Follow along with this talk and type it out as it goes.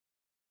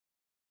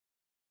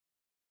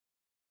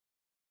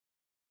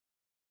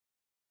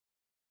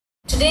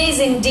Today is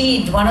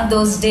indeed one of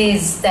those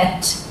days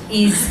that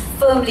is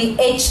firmly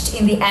etched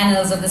in the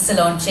annals of the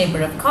Ceylon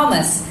Chamber of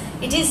Commerce.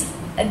 It is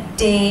a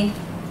day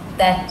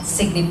that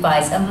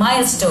signifies a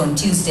milestone,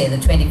 Tuesday, the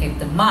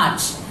 25th of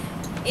March.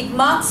 It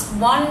marks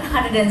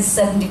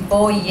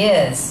 174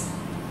 years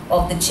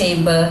of the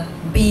Chamber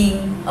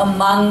being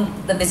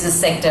among the business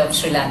sector of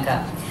Sri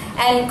Lanka.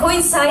 And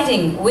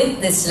coinciding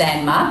with this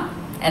landmark,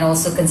 and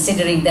also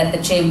considering that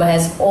the Chamber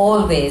has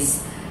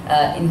always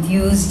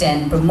enthused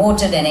and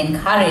promoted and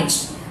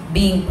encouraged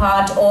being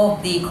part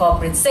of the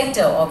corporate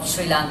sector of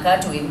Sri Lanka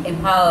to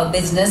empower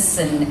business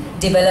and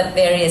develop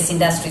various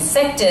industry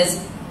sectors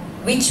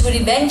which would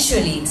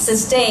eventually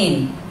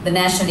sustain the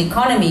national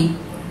economy,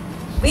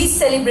 we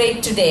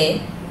celebrate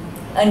today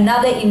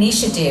another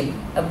initiative,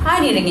 a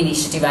pioneering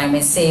initiative, I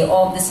may say,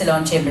 of the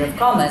Ceylon Chamber of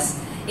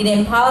Commerce in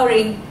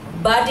empowering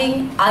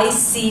budding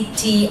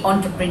ICT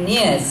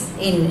entrepreneurs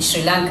in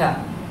Sri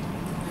Lanka.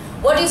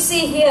 What you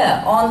see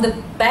here on the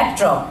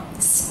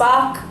backdrop,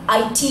 Spark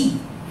IT,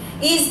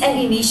 is an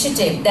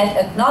initiative that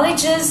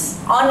acknowledges,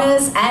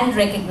 honors, and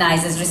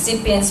recognizes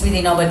recipients with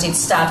innovative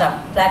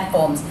startup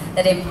platforms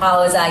that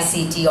empowers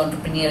ICT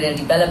entrepreneurial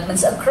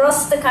developments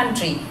across the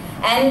country.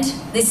 And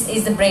this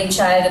is the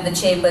brainchild of the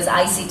Chamber's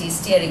ICT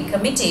Steering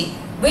Committee,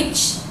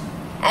 which,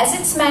 as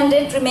its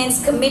mandate,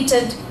 remains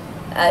committed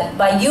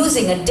by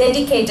using a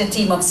dedicated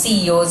team of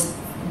CEOs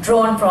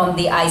drawn from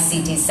the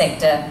ICT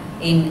sector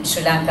in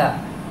Sri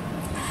Lanka.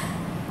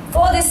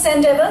 For this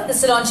endeavor, the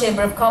Ceylon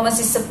Chamber of Commerce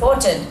is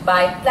supported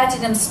by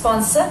Platinum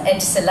sponsor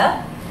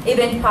Atiral,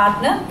 event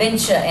partner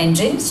Venture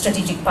Engine,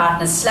 strategic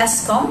partner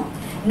Slascom,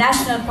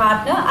 national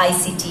partner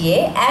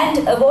ICTA,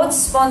 and awards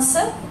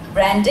sponsor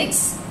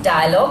Brandix,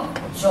 Dialogue,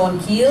 John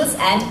Keels,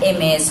 and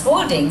MAS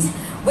Holdings,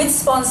 with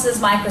sponsors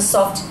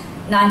Microsoft,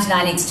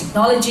 99X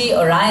Technology,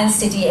 Orion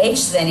City,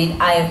 Zenit,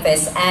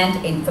 IFS, and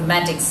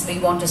Informatics. We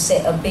want to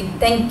say a big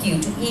thank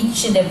you to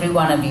each and every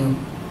one of you,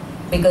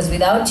 because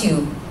without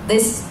you,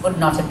 this would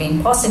not have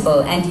been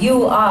possible, and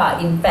you are,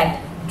 in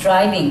fact,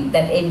 driving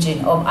that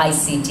engine of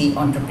ICT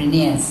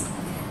entrepreneurs.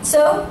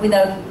 So,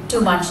 without too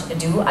much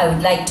ado, I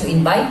would like to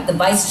invite the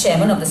Vice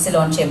Chairman of the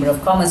Ceylon Chamber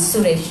of Commerce,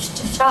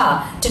 Suresh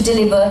Shah, to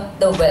deliver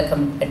the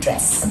welcome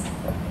address.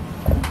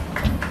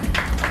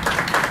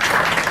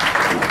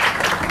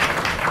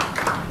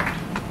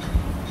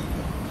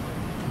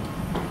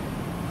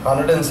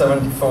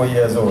 "174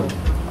 years old.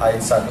 I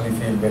certainly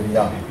feel very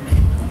young.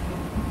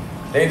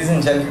 Ladies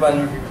and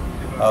gentlemen,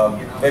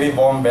 very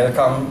warm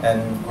welcome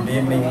and good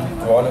evening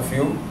to all of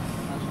you.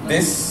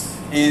 This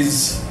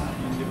is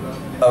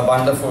a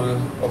wonderful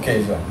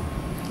occasion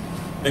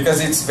because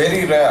it's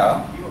very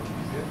rare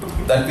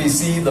that we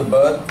see the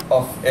birth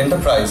of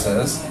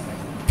enterprises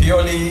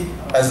purely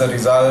as a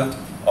result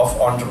of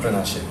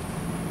entrepreneurship.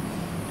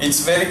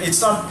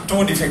 It's not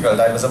too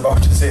difficult. I was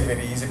about to say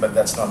very easy, but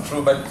that's not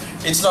true. But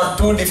it's not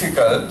too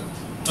difficult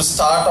to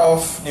start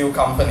off new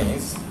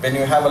companies when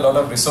you have a lot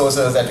of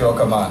resources at your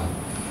command.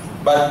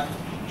 But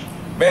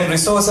when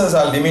resources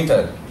are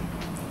limited,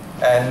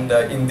 and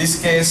in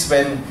this case,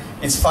 when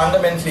it's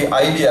fundamentally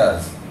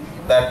ideas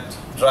that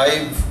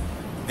drive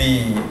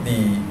the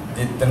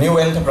new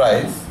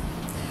enterprise,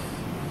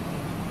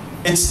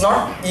 it's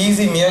not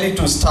easy merely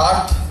to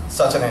start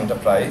such an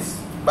enterprise,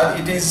 but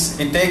it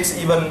takes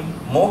even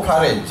more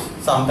courage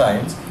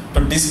sometimes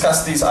to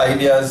discuss these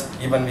ideas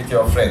even with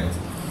your friends.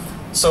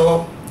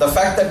 So the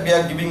fact that we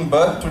are giving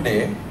birth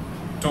today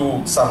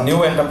to some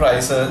new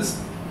enterprises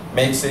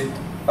makes it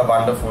a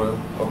wonderful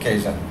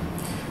occasion.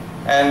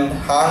 And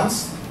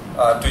Hans,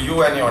 to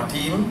you and your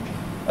team,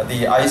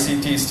 the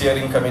ICT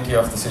Steering Committee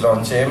of the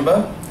Ceylon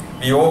Chamber,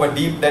 we owe a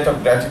deep debt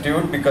of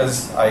gratitude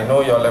because I know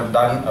you all have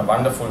done a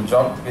wonderful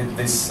job with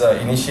this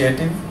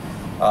initiative.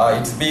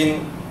 It's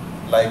been,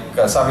 like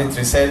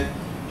Savitri said,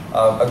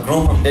 a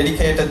group of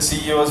dedicated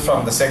CEOs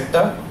from the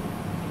sector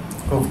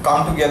who've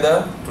come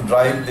together to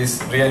drive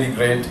this really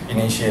great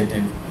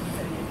initiative.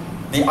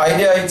 The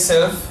idea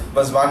itself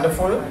was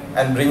wonderful,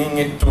 and bringing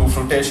it to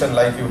fruition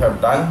like you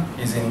have done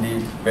is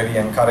indeed very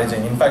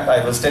encouraging. In fact,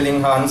 I was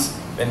telling Hans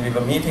when we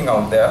were meeting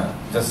out there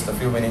just a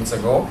few minutes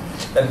ago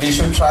that we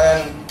should try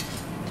and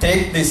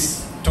take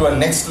this to a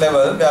next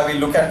level where we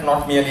look at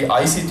not merely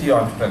ICT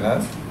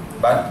entrepreneurs,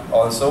 but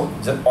also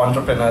just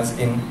entrepreneurs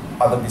in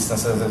other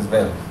businesses as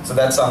well. So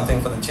that's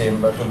something for the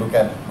Chamber to look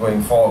at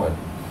going forward.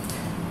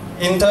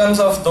 In terms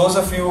of those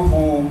of you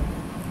who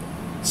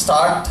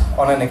start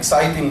on an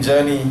exciting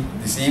journey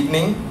this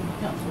evening,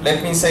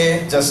 let me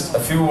say just a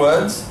few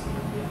words.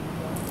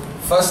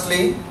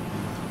 Firstly,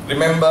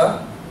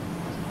 remember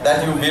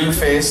that you will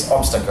face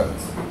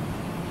obstacles.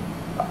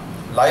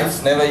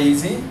 Life's never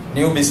easy.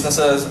 New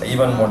businesses are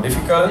even more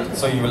difficult,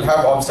 so you will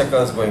have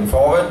obstacles going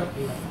forward.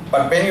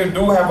 But when you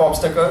do have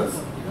obstacles,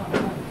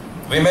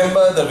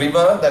 remember the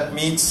river that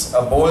meets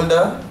a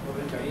boulder.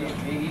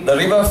 The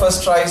river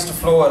first tries to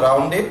flow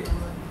around it,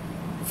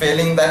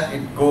 failing that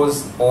it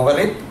goes over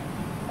it,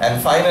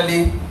 and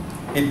finally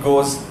it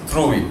goes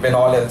through it when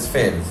all else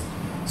fails.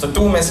 So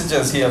two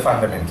messages here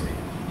fundamentally.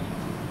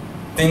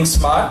 Think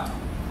smart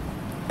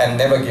and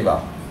never give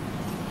up.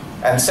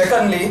 And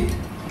secondly,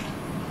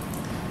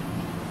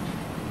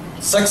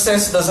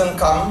 success doesn't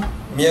come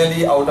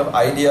merely out of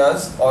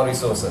ideas or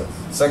resources.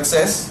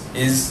 Success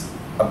is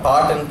a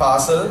part and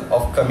parcel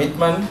of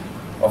commitment,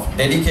 of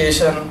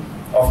dedication,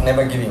 of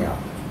never giving up.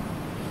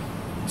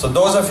 So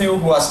those of you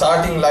who are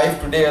starting life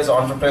today as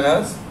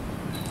entrepreneurs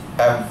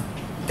have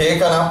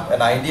taken up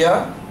an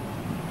idea,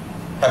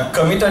 have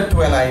committed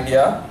to an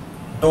idea,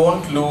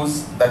 don't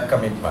lose that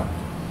commitment.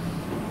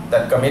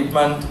 That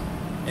commitment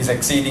is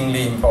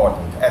exceedingly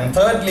important. And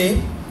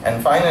thirdly,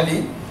 and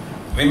finally,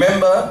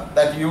 remember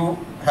that you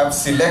have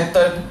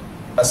selected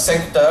a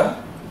sector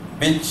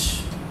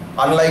which,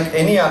 unlike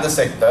any other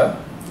sector,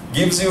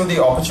 gives you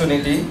the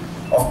opportunity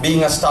of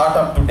being a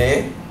startup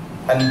today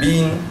and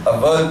being a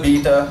world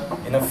beater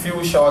in a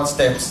few short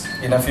steps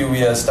in a few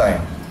years'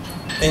 time.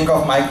 Think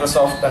of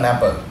Microsoft and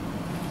Apple.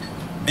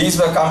 These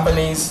were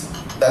companies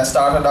that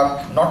started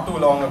up not too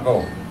long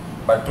ago,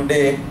 but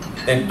today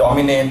they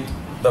dominate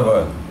the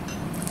world.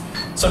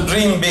 So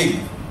dream big,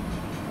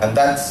 and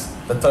that's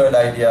the third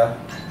idea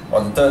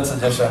or the third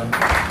suggestion.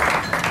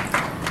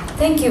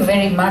 Thank you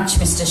very much,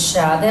 Mr.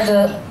 Shah. There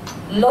were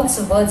lots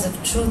of words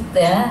of truth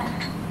there.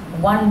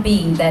 One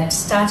being that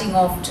starting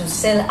off to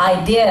sell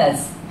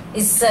ideas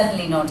is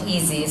certainly not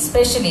easy,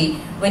 especially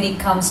when it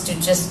comes to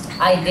just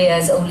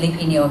ideas only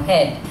in your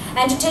head.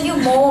 And to tell you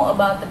more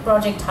about the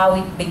project, how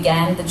it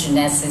began, the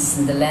genesis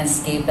and the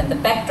landscape and the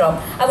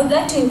backdrop, I would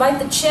like to invite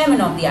the chairman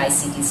of the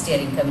ICT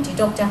Steering Committee,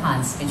 Dr.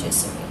 Hans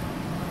Vijayasuriya.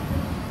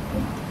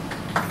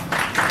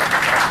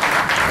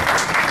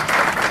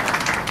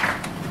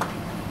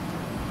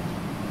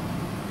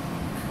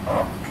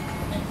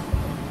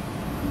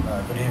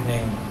 Good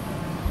evening,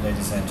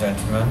 ladies and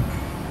gentlemen.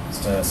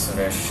 Mr.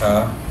 Suresh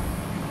Shah,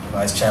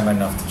 Vice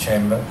Chairman of the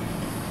Chamber,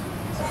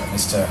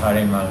 Mr.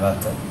 Harin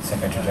Malvatta,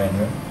 Secretary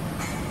General,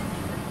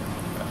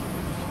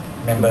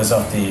 members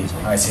of the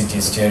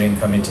ICT Steering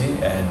Committee,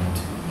 and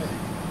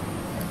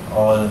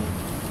all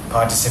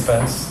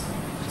participants,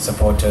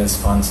 supporters,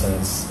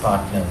 sponsors,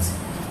 partners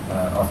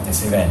of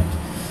this event.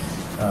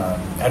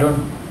 I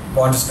don't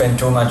want to spend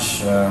too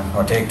much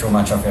or take too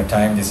much of your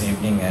time this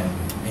evening and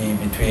be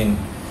between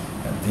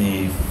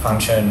the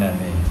function and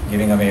the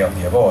giving away of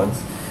the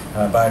awards,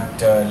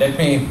 but let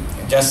me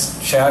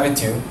just share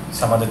with you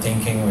some of the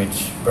thinking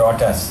which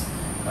brought us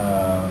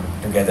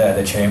together at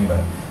the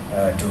Chamber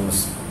to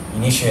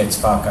initiate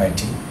Spark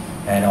IT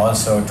and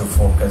also to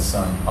focus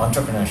on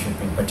entrepreneurship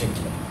in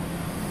particular.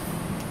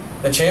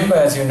 The Chamber,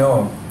 as you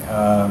know,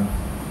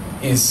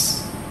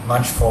 is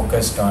much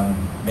focused on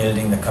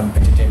building the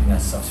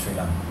competitiveness of Sri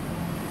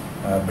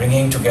Lanka,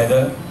 bringing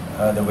together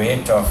the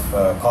weight of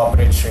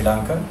corporate Sri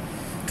Lanka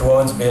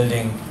towards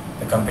building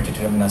the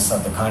competitiveness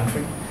of the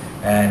country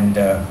and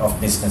of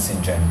business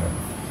in general.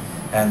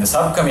 And the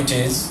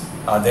subcommittees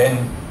are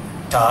then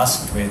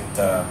tasked with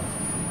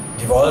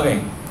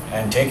devolving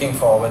and taking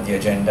forward the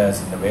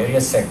agendas in the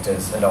various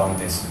sectors along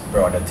this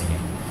broader theme.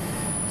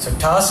 So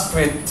tasked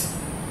with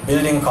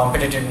building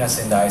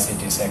competitiveness in the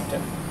ICT sector,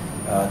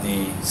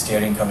 the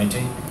steering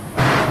committee,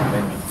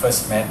 when we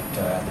first met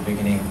at the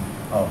beginning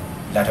of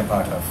latter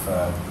part of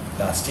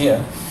last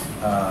year,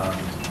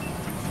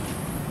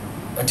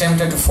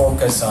 attempted to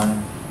focus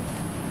on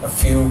a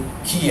few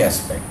key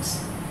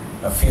aspects,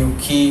 a few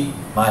key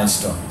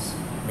milestones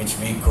which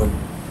we could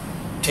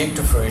take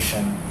to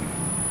fruition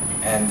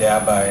and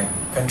thereby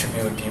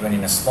contribute even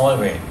in a small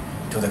way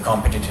to the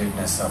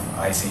competitiveness of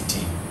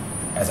ICT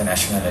as a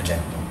national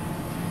agenda.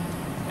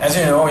 As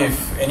you know,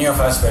 if any of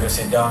us were to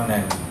sit down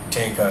and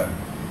take a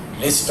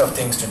list of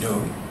things to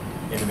do,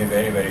 it will be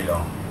very, very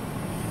long.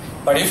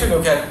 But if you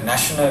look at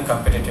national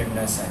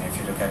competitiveness and if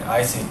you look at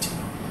ICT,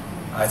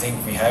 I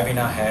think we have in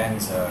our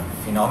hands a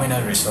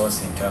phenomenal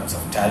resource in terms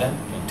of talent,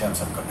 in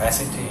terms of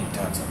capacity, in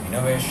terms of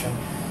innovation,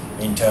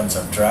 in terms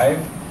of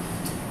drive.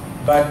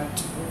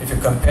 But if you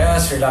compare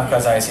Sri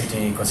Lanka's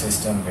ICT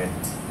ecosystem with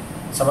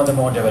some of the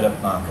more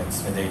developed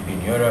markets, whether it be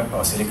in Europe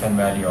or Silicon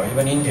Valley or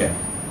even India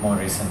more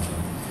recently,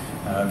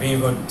 we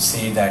would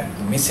see that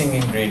the missing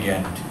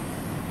ingredient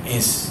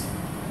is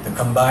the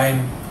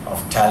combine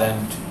of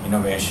talent,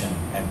 innovation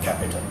and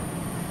capital.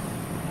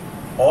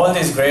 All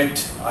these great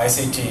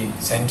ICT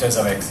centers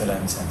of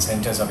excellence and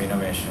centers of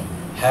innovation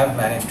have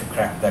managed to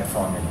crack that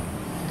formula,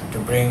 to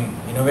bring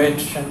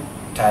innovation,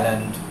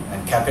 talent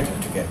and capital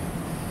together.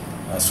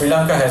 Sri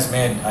Lanka has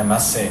made, I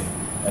must say,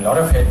 a lot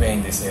of headway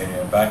in this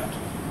area, but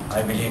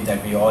I believe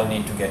that we all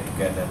need to get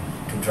together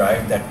to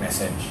drive that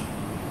message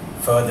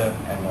further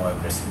and more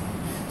aggressively.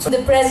 So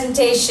the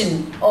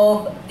presentation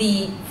of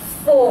the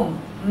 4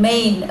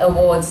 main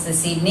awards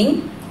this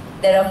evening,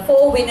 there are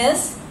 4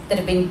 winners that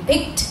have been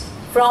picked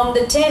from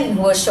the 10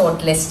 who are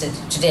shortlisted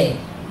today.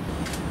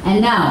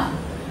 And now,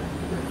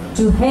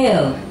 to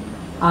hail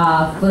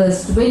our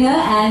first winner,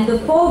 and the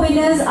 4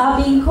 winners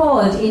are being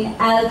called in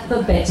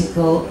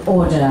alphabetical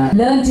order.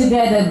 Learn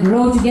together,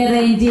 grow together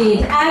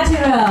indeed.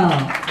 Atiral,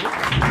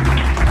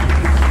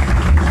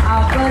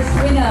 our first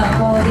winner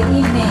for the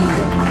evening.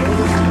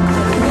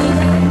 We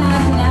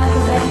recognize in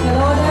alphabetical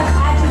order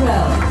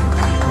Atiral.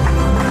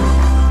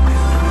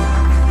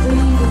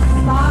 Winning the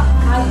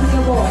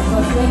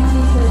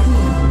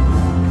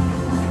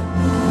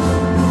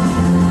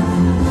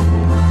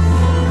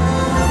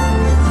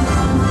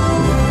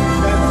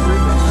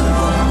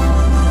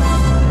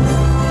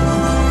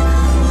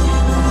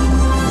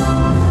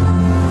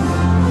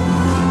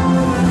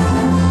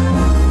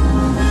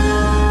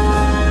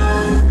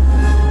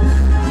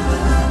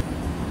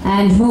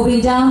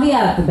Moving down the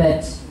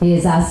alphabet,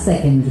 here's our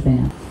second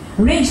winner.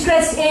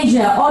 Ridgecrest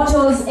Asia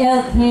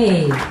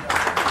AutosLK.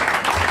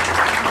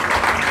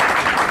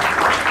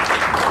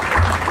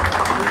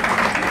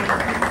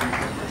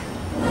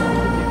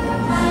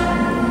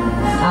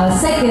 Our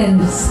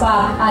second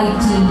Spark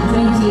IT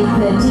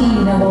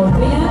 2013 award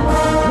winner,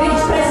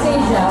 Ridgecrest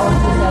Asia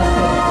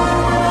AutosLK.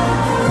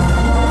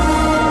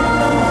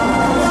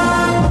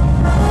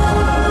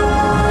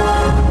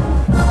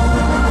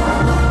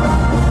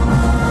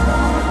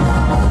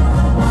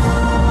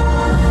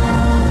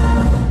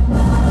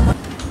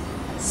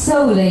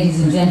 So,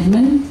 ladies and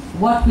gentlemen,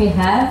 what we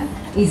have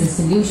is a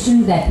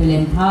solution that will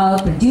empower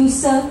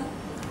producer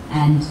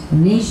and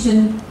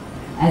nation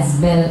as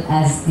well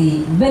as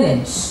the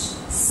village.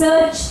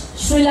 Search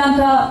Sri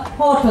Lanka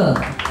portal.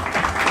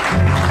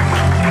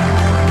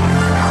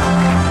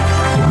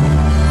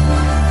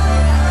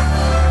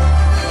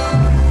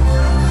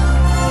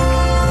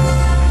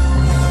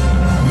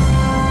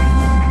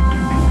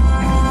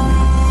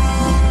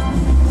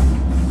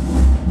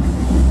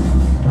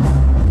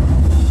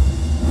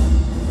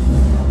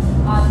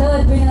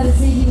 Winner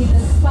receiving the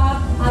Spark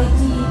IT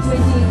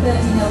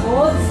 2013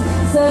 Awards,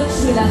 Search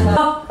Sri Lanka.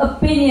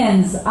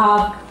 TopOpinions,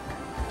 our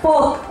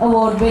fourth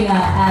award winner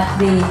at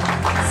the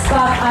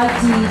Spark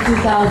IT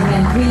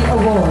 2003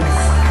 Awards.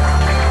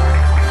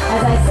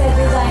 As I said,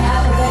 these are in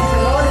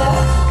alphabetical order.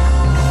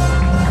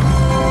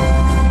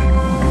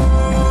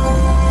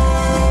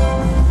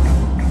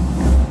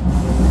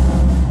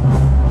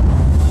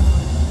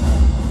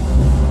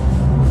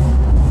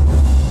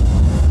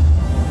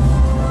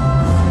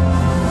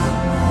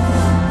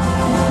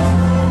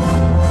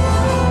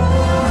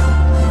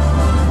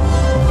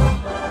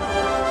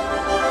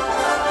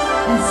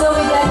 And so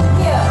we'd like to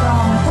hear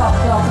from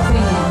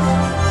TopDocOpinions.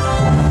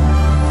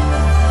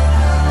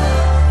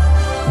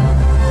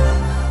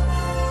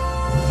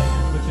 Thank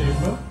you to the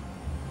Chamber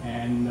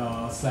and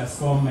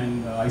SLASCOM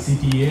and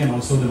ICTA and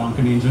also the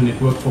Lankan Angel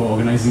Network for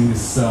organizing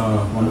this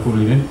wonderful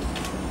event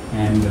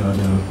and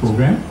the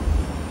program.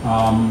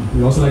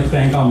 We'd also like to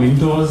thank our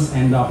mentors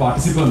and our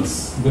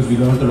participants because we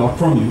learned a lot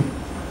from you.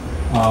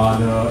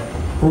 The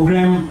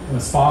program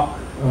Spark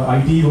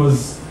IT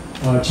was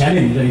a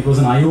challenge and it was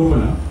an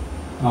eye-opener.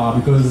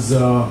 Because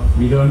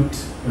we learned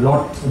a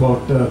lot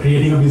about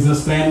creating a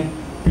business plan,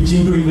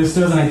 pitching to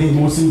investors, and I think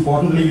most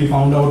importantly we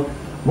found out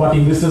what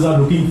investors are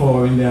looking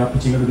for when they are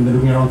pitching, when they're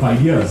looking around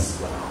 5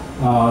 years.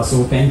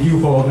 So thank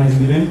you for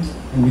organizing the event,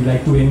 and we'd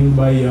like to end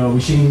by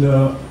wishing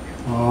the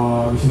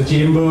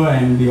Chamber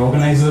and the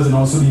organizers and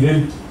also the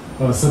event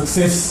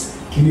success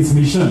in its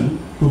mission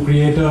to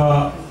create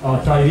a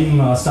thriving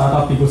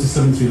startup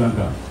ecosystem in Sri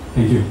Lanka.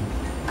 Thank you.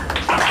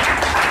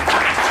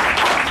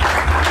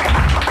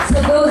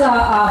 So those are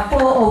our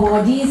four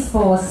awardees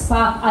for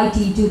Spark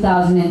IT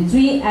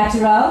 2003,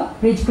 Atiral,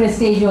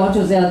 Ridgecrest Asia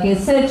AutosLK,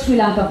 Search Sri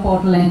Lanka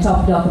portal and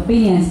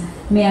TopDocOpinions.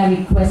 May I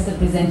request the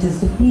presenters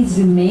to please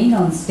remain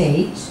on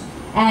stage.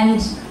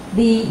 And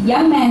the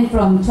young man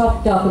from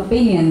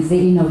TopDocOpinions, the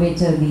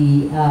innovator,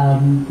 the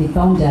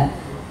founder,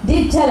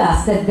 did tell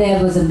us that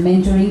there was a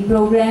mentoring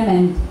program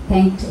and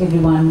thanked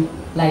everyone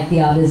like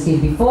the others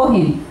did before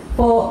him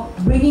for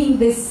bringing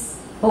this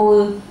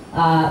whole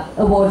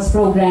awards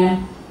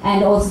program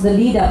and also the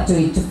lead up to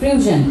it to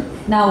fruition.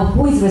 Now,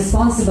 who is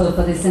responsible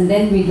for this? And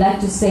then we'd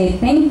like to say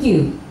thank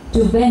you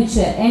to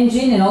Venture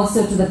Engine and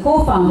also to the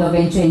co-founder of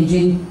Venture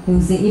Engine,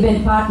 who's the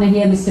event partner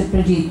here, Mr.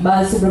 Prajit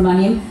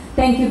Balasubramaniam.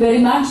 Thank you very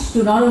much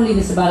to not only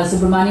Mr.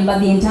 Balasubramaniam, but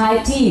the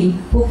entire team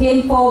who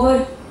came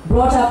forward,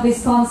 brought up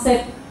this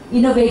concept,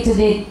 innovated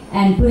it,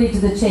 and put it to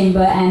the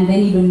chamber, and then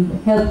even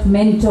helped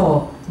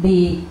mentor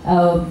the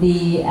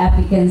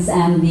applicants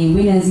and the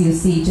winners you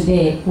see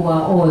today, who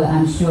are all,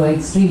 I'm sure,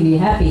 extremely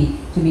happy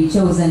to be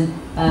chosen,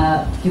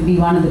 to be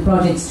one of the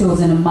projects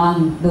chosen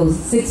among those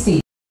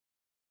 60.